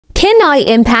Pinoy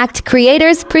Impact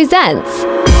Creators presents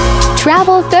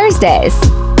Travel Thursdays.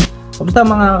 Kamusta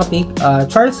mga ka-PIC?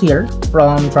 Charles here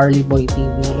from Charlie Boi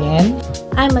TV, and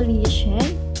I'm Alia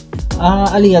Zhen.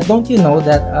 Alia, don't you know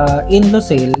that in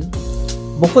Lusail,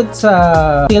 bukod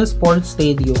sa Lusail Sports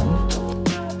Stadium,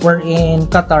 wherein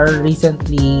Qatar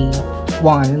recently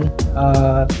won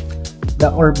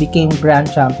or became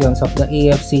grand champions of the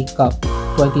AFC Cup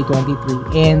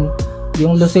 2023, and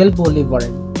yung Lusail Boulevard,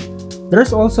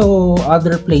 there's also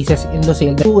other places in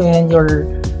Lusail that you and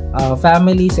your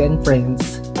families and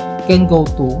friends can go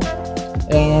to,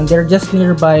 and they're just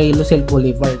nearby Lusail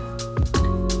Boulevard.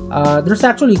 There's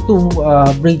actually two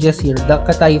bridges here, the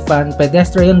Qetaifan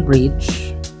Pedestrian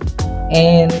Bridge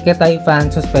and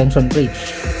Qetaifan Suspension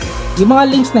Bridge. Yung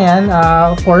mga links na yan,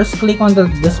 of course, click on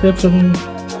the description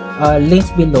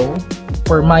links below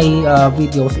for my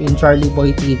videos in Charlie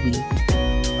Boi TV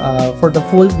for the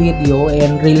full video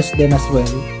and reels din as well.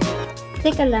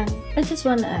 Teka lang, I just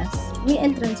wanna ask, may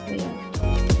entrance ba yan?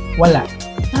 Wala.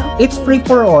 Okay. It's free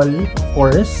for all, of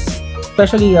course,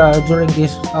 especially during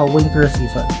this winter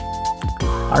season.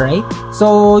 Alright,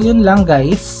 so yun lang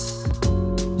guys.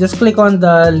 Just click on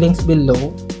the links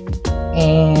below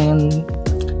and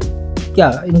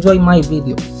yeah, enjoy my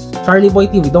videos. Charlie Boi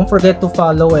TV, don't forget to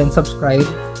follow and subscribe.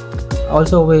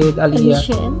 Also with Alia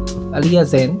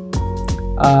Zhen.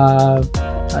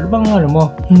 Ano bang ano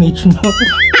mo? Niche mo?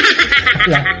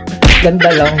 Yeah, ganda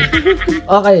lang.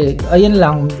 Okay, ayun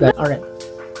lang. Alright.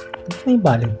 Ito na yung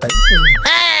Valentine's.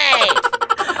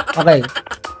 Okay.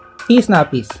 Peace na,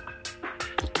 peace.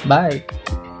 Bye.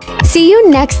 See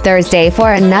you next Thursday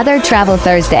for another Travel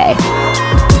Thursday.